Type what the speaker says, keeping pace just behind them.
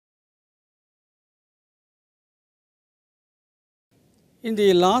In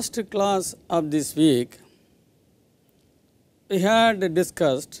the last class of this week, we had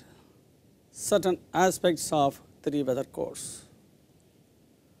discussed certain aspects of 3 weather course.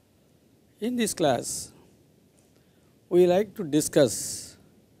 In this class, we like to discuss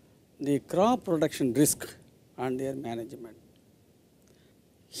the crop production risk and their management.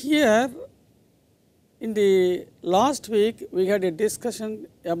 Here, in the last week, we had a discussion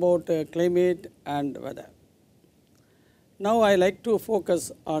about climate and weather. Now, I like to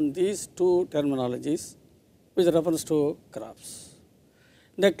focus on these 2 terminologies with reference to crops.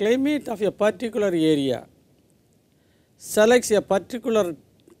 The climate of a particular area selects a particular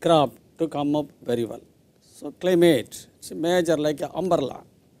crop to come up very well. So, climate is a major like an umbrella.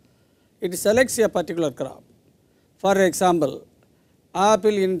 It selects a particular crop. For example,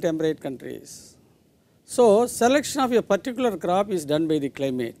 apple in temperate countries. So, selection of a particular crop is done by the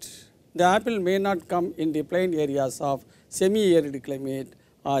climate. The apple may not come in the plain areas of semi-arid climate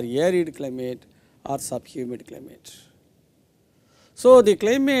or arid climate or subhumid climate. So, the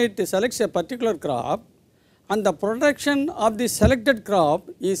climate selects a particular crop and the production of the selected crop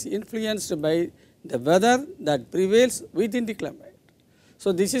is influenced by the weather that prevails within the climate.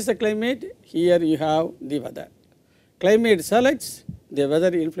 So, this is the climate, here you have the weather. Climate selects, the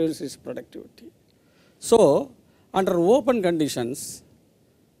weather influences productivity. So, under open conditions,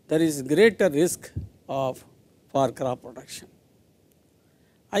 there is greater risk for crop production.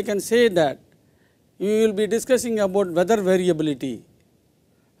 I can say that we will be discussing about weather variability,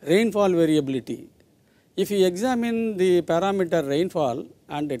 rainfall variability. If you examine the parameter rainfall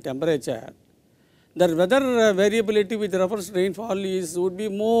and the temperature, the weather variability with reference to rainfall would be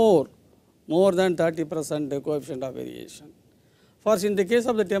more than 30% coefficient of variation. First, in the case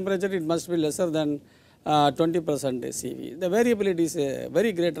of the temperature, it must be lesser than 20% CV. The variability is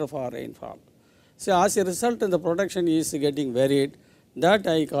very greater for rainfall. So, as a result, the production is getting varied. That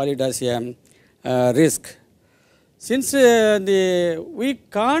I call it as a risk. Since we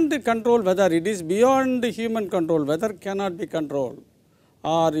can't control weather, it is beyond human control. Weather cannot be controlled,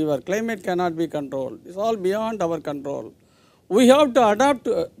 or your climate cannot be controlled. It's all beyond our control. We have to adapt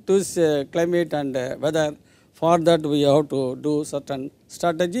to this climate and weather. For that, we have to do certain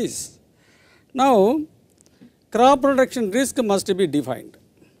strategies. Now, crop production risk must be defined.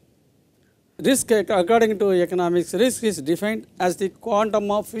 Risk, according to economics, risk is defined as the quantum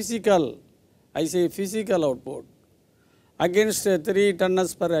of physical, I say physical output. Against 3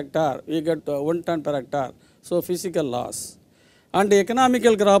 tons per hectare, we get 1 ton per hectare. So, physical loss. And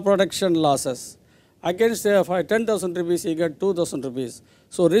economical crop production losses. Against 10,000 rupees, you get 2,000 rupees.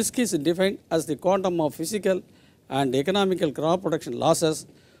 So, risk is defined as the quantum of physical and economical crop production losses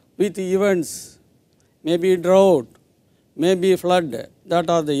with events, maybe drought, maybe flood. That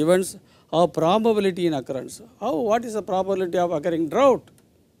are the events of probability in occurrence. What is the probability of occurring drought?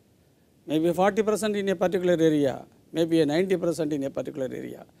 Maybe 40% in a particular area, maybe a 90% in a particular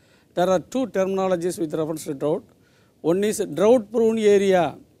area. There are 2 terminologies with reference to drought. One is drought prone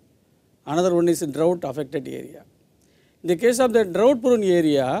area, another one is drought affected area. In the case of the drought prone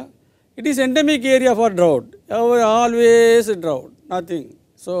area, it is endemic area for drought, always drought, nothing.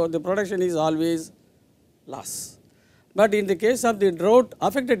 So, the production is always loss. But in the case of the drought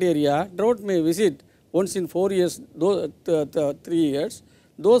affected area, drought may visit once in 4 years, 3 years.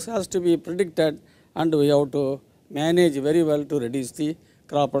 Those has to be predicted and we have to manage very well to reduce the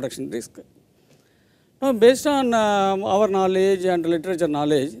crop production risk. Now, based on our knowledge and literature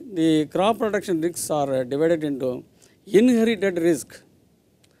knowledge, the crop production risks are divided into inherited risk,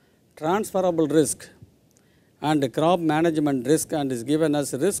 transferable risk and crop management risk, and is given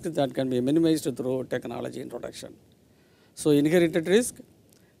as risk that can be minimized through technology introduction. So, inherited risk,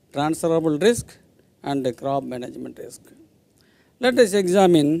 transferable risk and crop management risk. Let us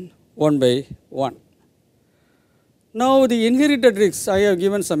examine one by one. Now, the inherited risks, I have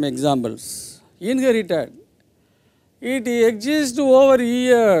given some examples. Inherited, it exists over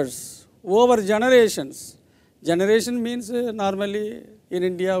years, over generations. Generation means normally in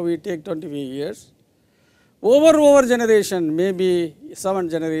India we take 25 years. Over generation, maybe 7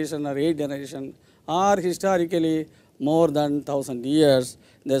 generation or 8 generation, or historically more than 1000 years,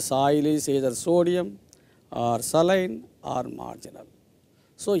 the soil is either sodium or saline or marginal.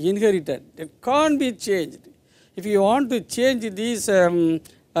 So, inherited, it can't be changed. If you want to change these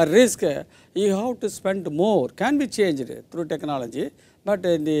risk, you have to spend more, can be changed through technology, but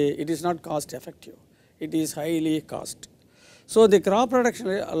it is not cost effective, it is highly cost. So, the crop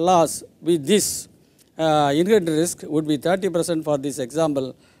production loss with this inherited risk would be 30% for this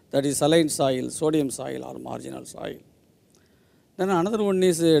example, that is saline soil, sodium soil or marginal soil. Then another one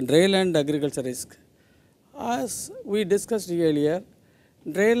is dryland agriculture risk. As we discussed earlier,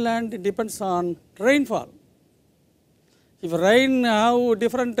 dry land depends on rainfall. If rain have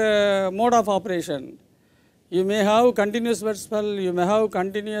different mode of operation, you may have continuous wet spell, you may have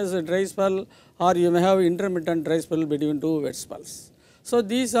continuous dry spell, or you may have intermittent dry spell between two wet spells. So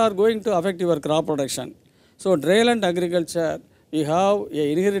these are going to affect your crop production. So dry land agriculture, you have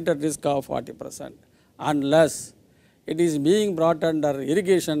a inherited risk of 40% unless it is being brought under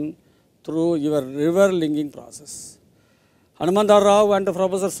irrigation through your river linking process. Hanumanta Rao and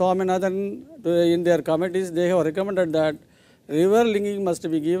Professor Swaminathan in their committees, they have recommended that river linking must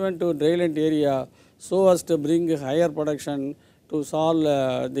be given to dryland area so as to bring higher production to solve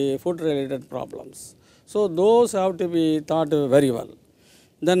the food related problems. So those have to be thought very well.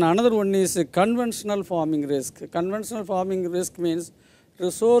 Then another one is conventional farming risk. Conventional farming risk means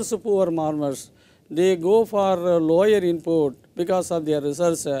resource poor farmers, they go for lower input because of their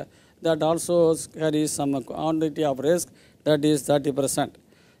research that also carries some quantity of risk, that is 30%.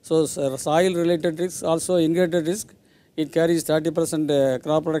 So soil related risk, also inherited risk, it carries 30%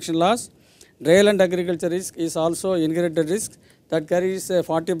 crop production loss. Dry land agriculture risk is also inherited risk that carries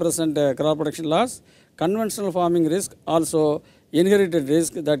 40% crop production loss. Conventional farming risk also inherited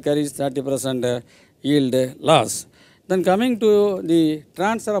risk that carries 30% yield loss. Then coming to the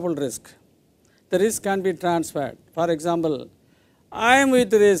transferable risk, the risk can be transferred. For example, I am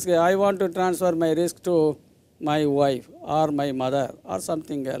with risk, I want to transfer my risk to my wife or my mother or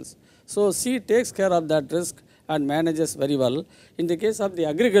something else. So she takes care of that risk and manages very well. In the case of the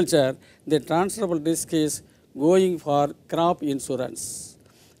agriculture, the transferable risk is going for crop insurance.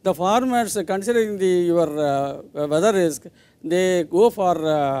 The farmers, considering your weather risk, they go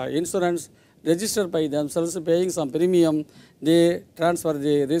for insurance, register by themselves, paying some premium, they transfer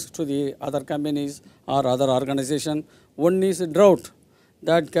the risk to the other companies or other organization. One is drought,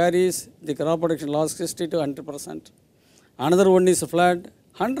 that carries the crop production loss 60 to 100%. Another one is flood,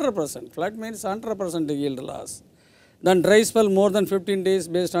 100%. Flood means 100% yield loss. Then dry spell more than 15 days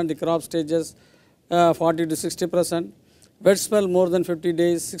based on the crop stages, 40 to 60%. Wet spell more than 50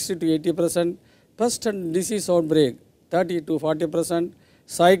 days, 60 to 80%. Pest and disease outbreak, 30 to 40%.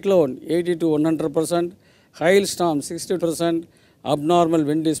 Cyclone, 80 to 100%. Hailstorm, 60%. Abnormal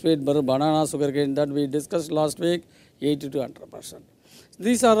wind speed, banana, sugarcane, that we discussed last week, 80 to 100%.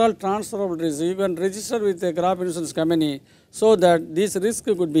 These are all transferable risks. You can register with a crop insurance company so that this risk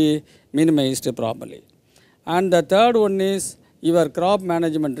could be minimized properly. And the third one is your crop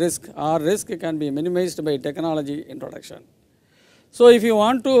management risk, or risk can be minimized by technology introduction. So if you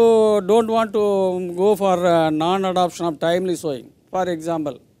don't want to go for non-adoption of timely sowing, for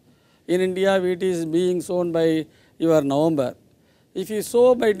example, in India wheat is being sown by your November. If you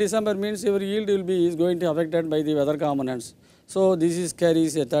sow by December means your yield is going to be affected by the weather components. So this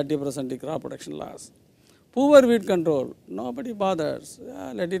carries a 30% crop production loss. Poor weed control, nobody bothers,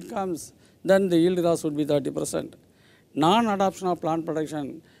 let it comes, then the yield loss would be 30%. Non-adoption of plant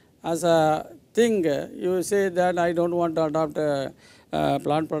protection as a thing, you say that I don't want to adopt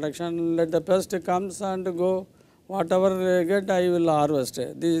plant protection, let the pest comes and go, whatever I get I will harvest.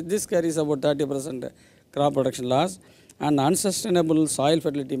 This carries about 30% crop production loss. And unsustainable soil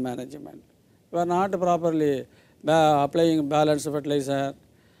fertility management. We are not properly applying balanced fertilizer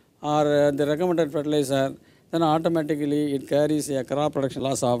or the recommended fertilizer, then automatically it carries a crop production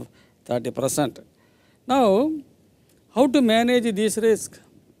loss of 30%. Now, how to manage this risk?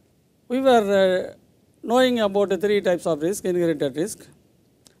 We were knowing about 3 types of risk: inherited risk,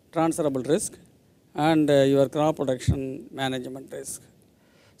 transferable risk, and your crop production management risk.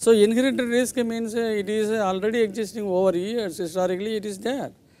 So inherited risk means it is already existing over years, historically it is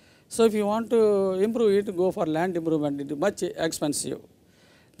there. So if you want to improve it, go for land improvement, it is much expensive.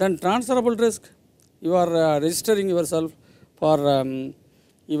 Then transferable risk, you are registering yourself for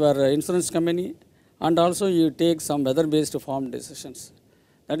your insurance company, and also you take some weather-based farm decisions.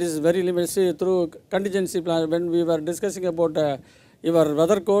 That is very limited through contingency plan. When we were discussing about your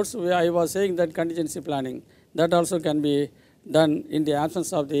weather codes, I was saying that contingency planning, that also can be done in the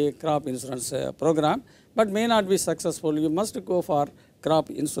absence of the crop insurance program, but may not be successful. You must go for crop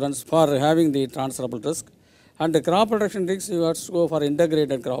insurance for having the transferable risk. And the crop protection risk, you have to go for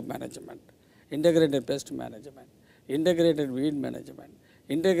integrated crop management, integrated pest management, integrated weed management,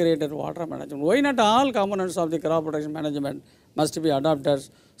 integrated water management. Why not all components of the crop protection management must be adopted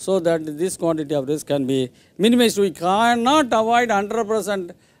so that this quantity of risk can be minimized. We cannot avoid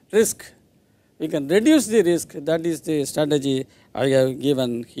 100% risk. We can reduce the risk. That is the strategy I have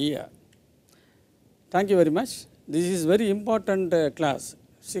given here. Thank you very much. This is very important class.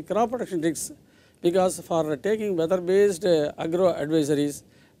 See, crop protection risks, because for taking weather-based agro advisories,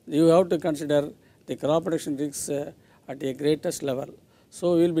 you have to consider the crop protection risks at a greatest level.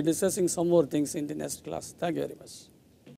 So, we will be discussing some more things in the next class. Thank you very much.